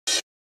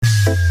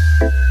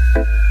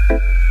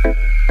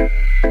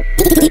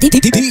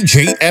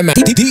DJ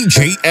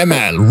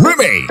ML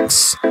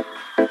Remix.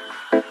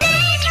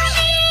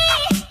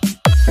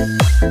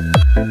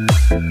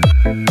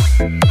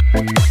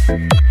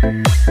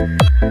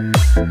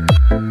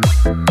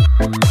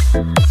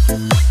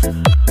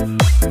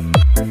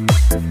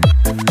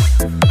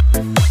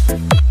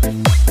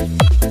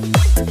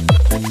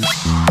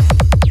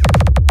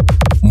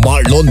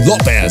 Marlon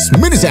Lopez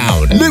Mini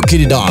Sound,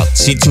 located at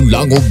Sitio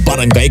Lango,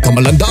 Barangay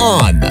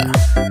Kamalandaan.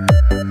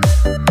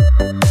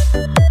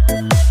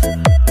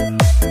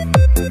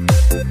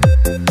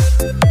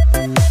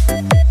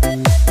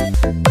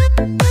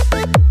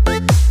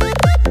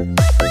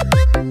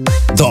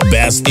 The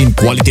best in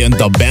quality and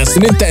the best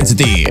in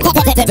intensity.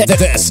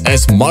 This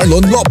is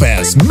Marlon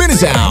Lopez Mini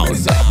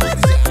Sound.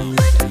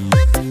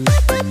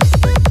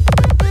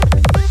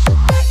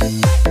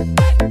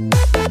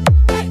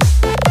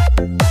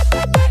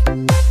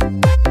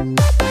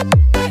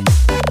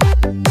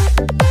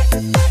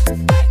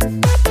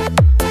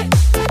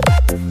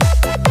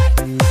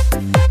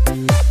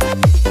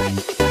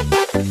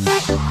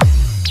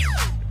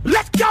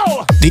 Let's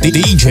go!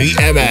 DJ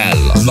ML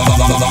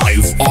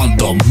live on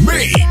the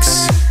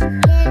mix.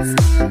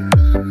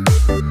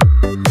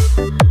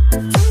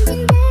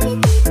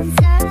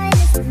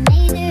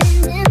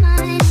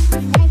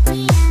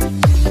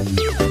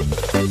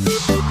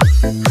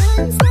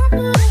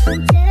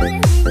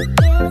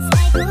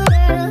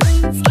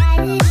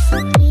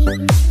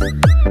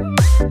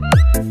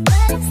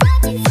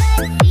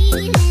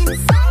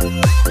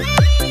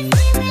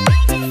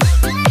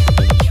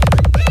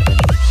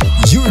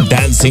 You're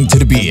dancing to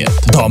the beat,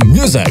 the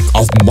music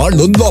of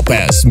Marlon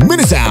Lopez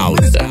Mini Sound.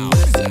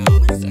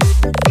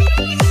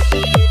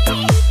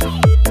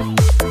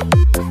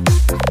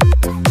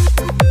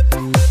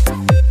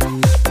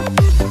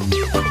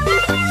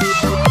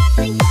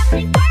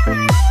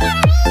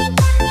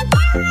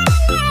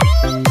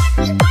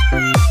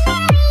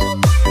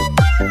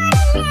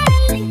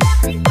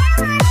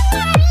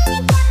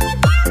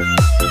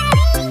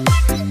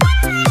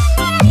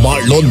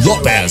 Marlon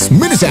Lopez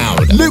Mini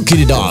Sound,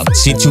 located at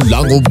Sitio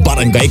Lango,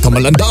 Barangay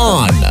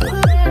Kamalandaan.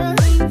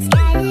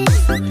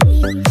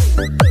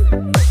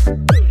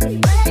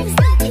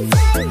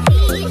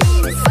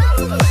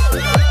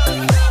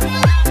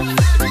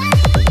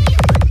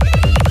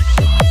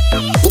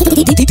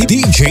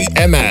 DJ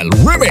ML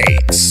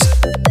Remix.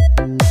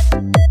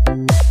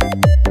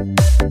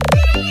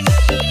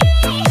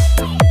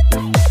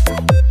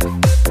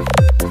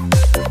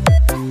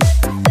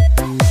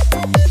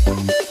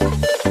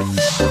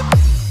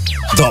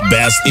 The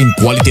best in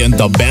quality and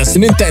the best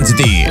in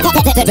intensity.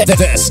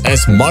 This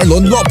is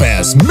Marlon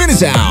Lopez Mini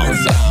Sound.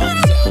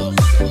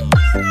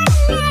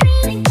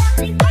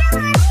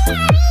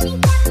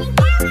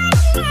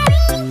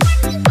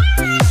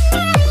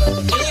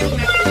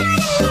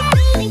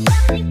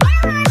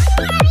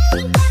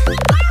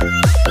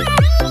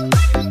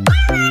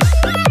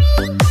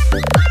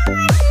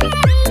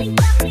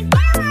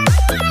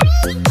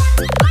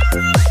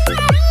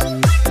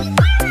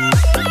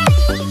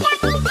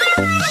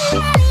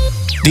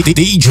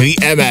 DJ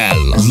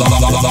ML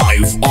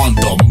live on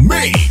the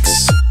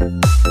mix.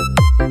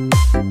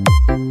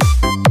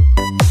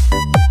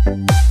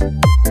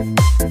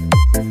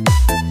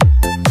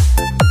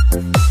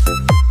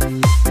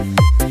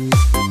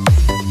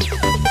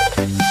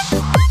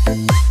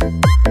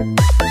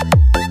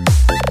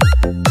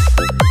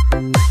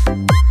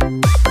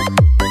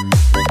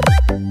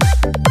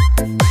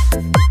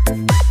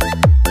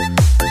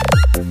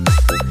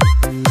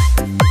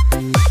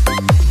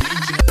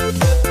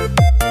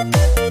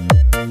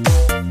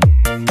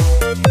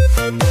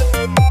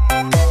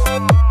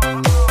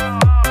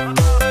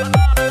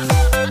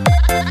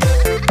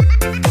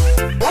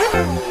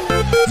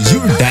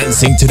 You're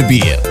dancing to the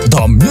beat,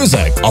 the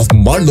music of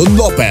Marlon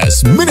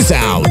Lopez Mini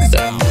Sound.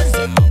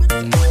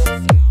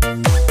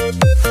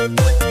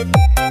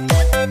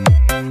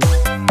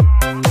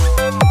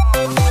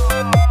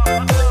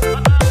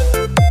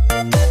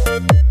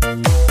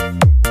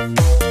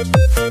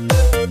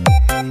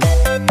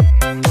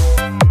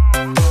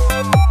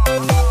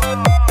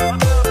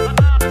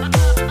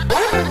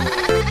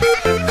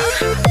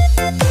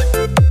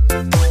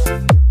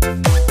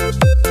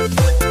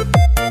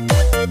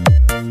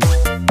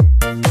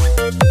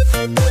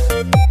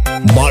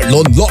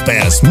 Marlon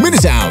Lopez Mini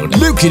Sound,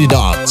 located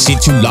at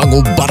Sitio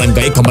Lango,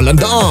 Barangay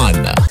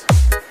Kamalandaan.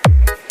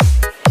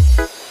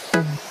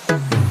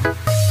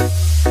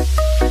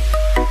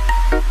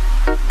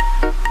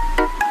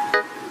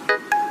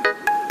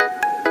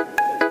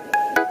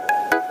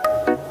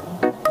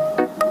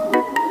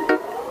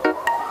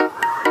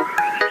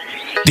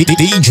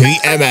 DJ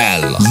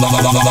ML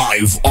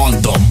live on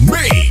the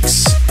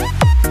mix.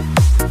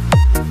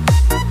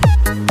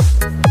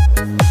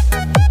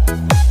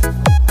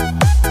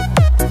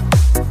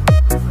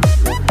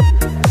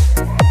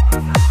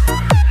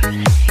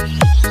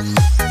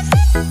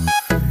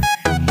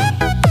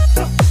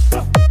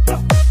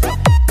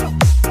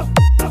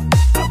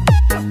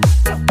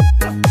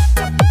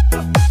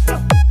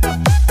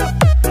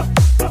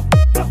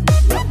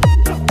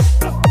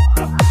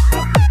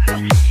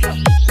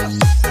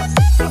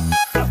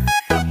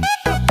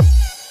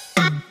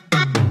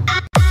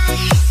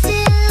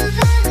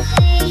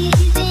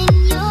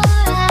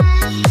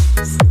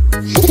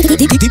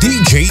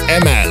 DJ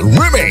ML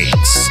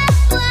Remix.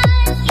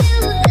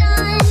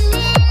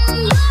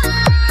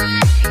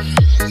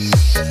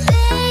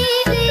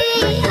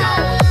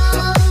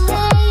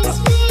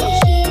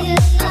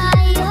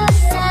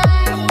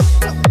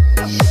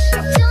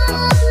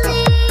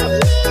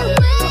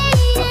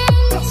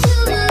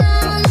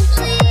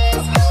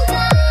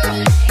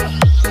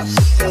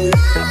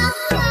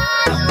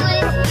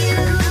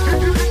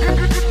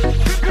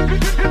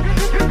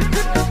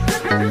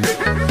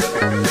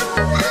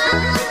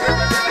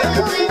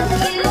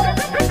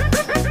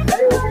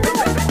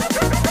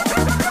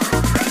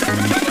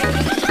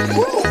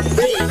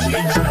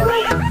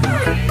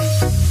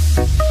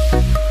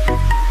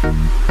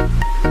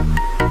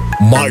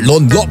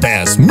 Marlon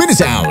Lopez Mini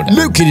Sound,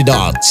 located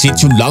at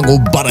Sitio Lango,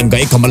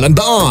 Barangay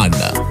Kamalandaan.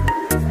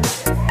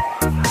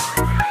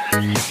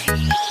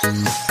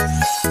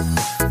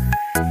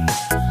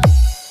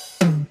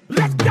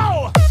 Let's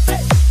go!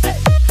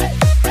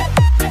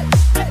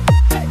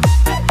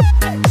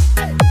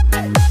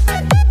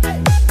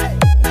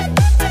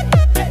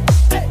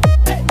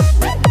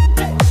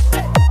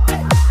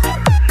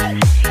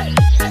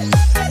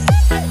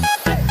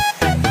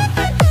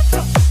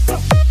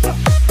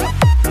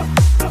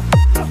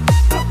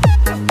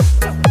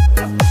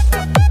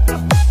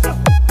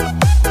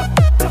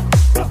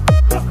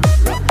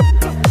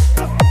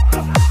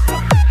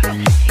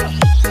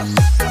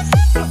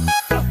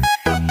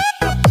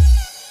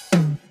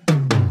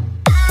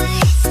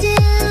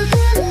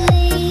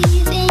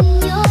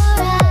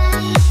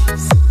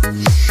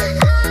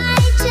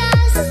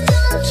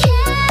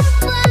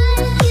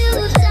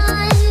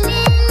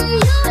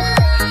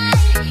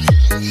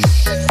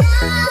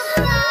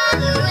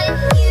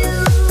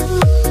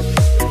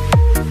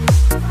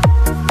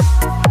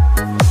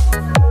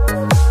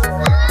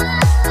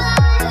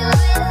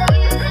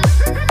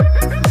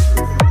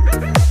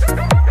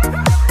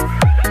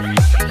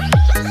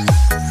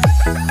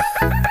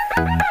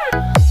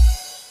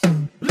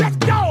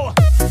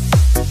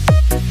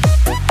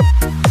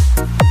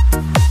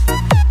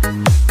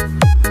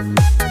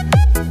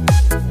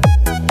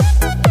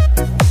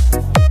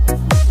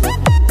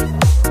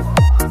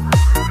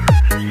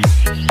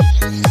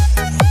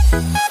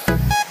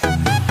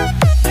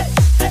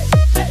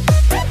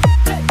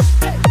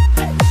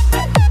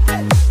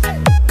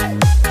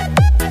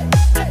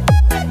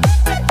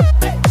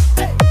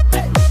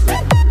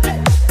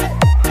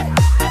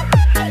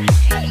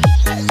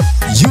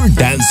 You're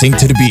dancing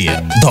to the beat,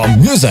 the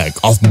music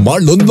of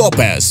Marlon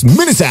Lopez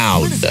Mini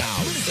Sound.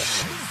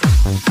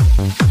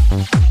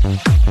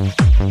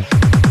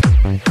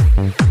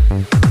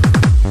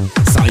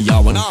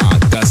 Sayawan na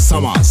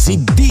kasama si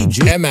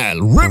DJ ML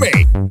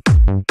Remix.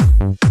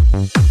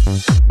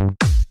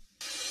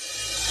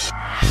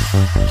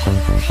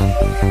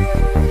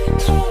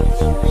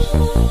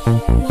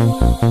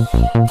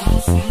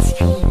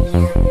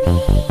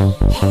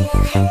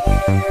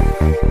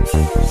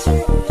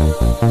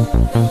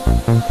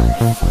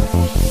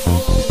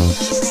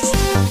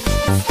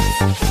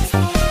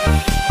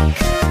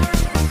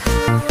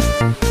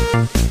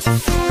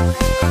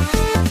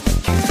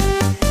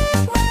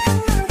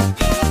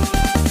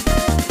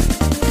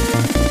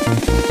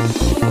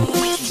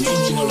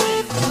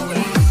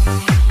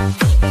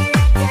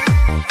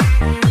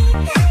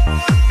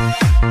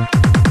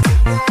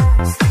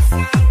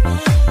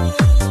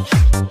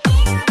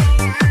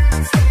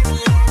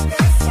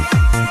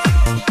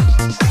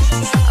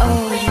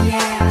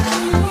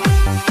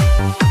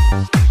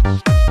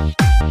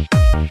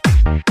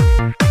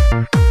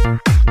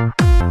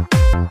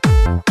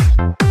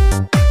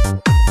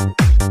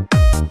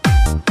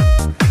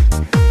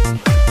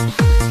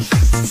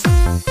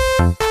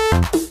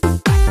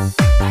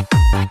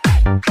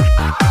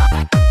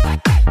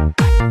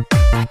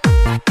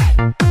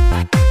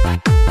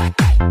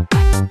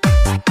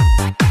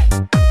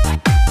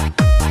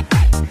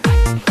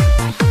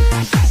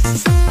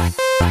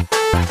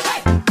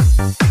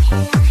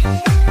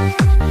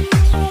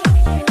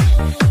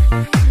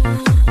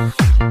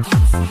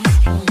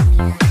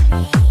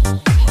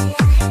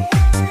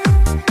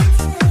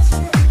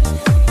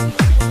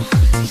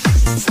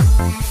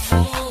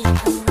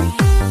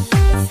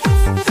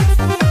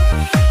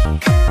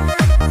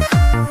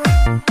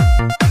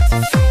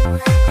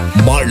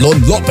 Marlon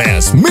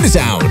Lopez Mini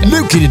Sound,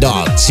 located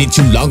at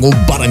Sitio Lango,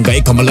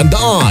 Barangay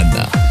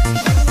Kamalandaan.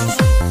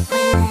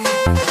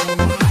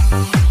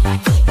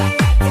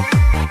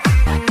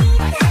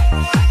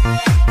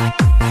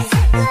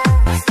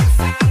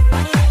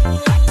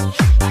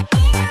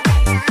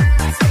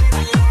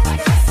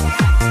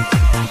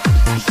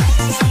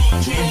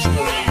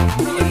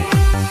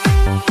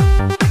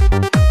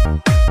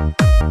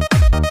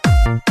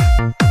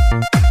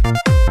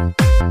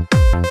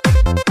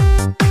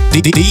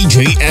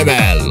 DJ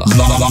ML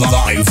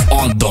live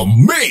on the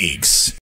mix.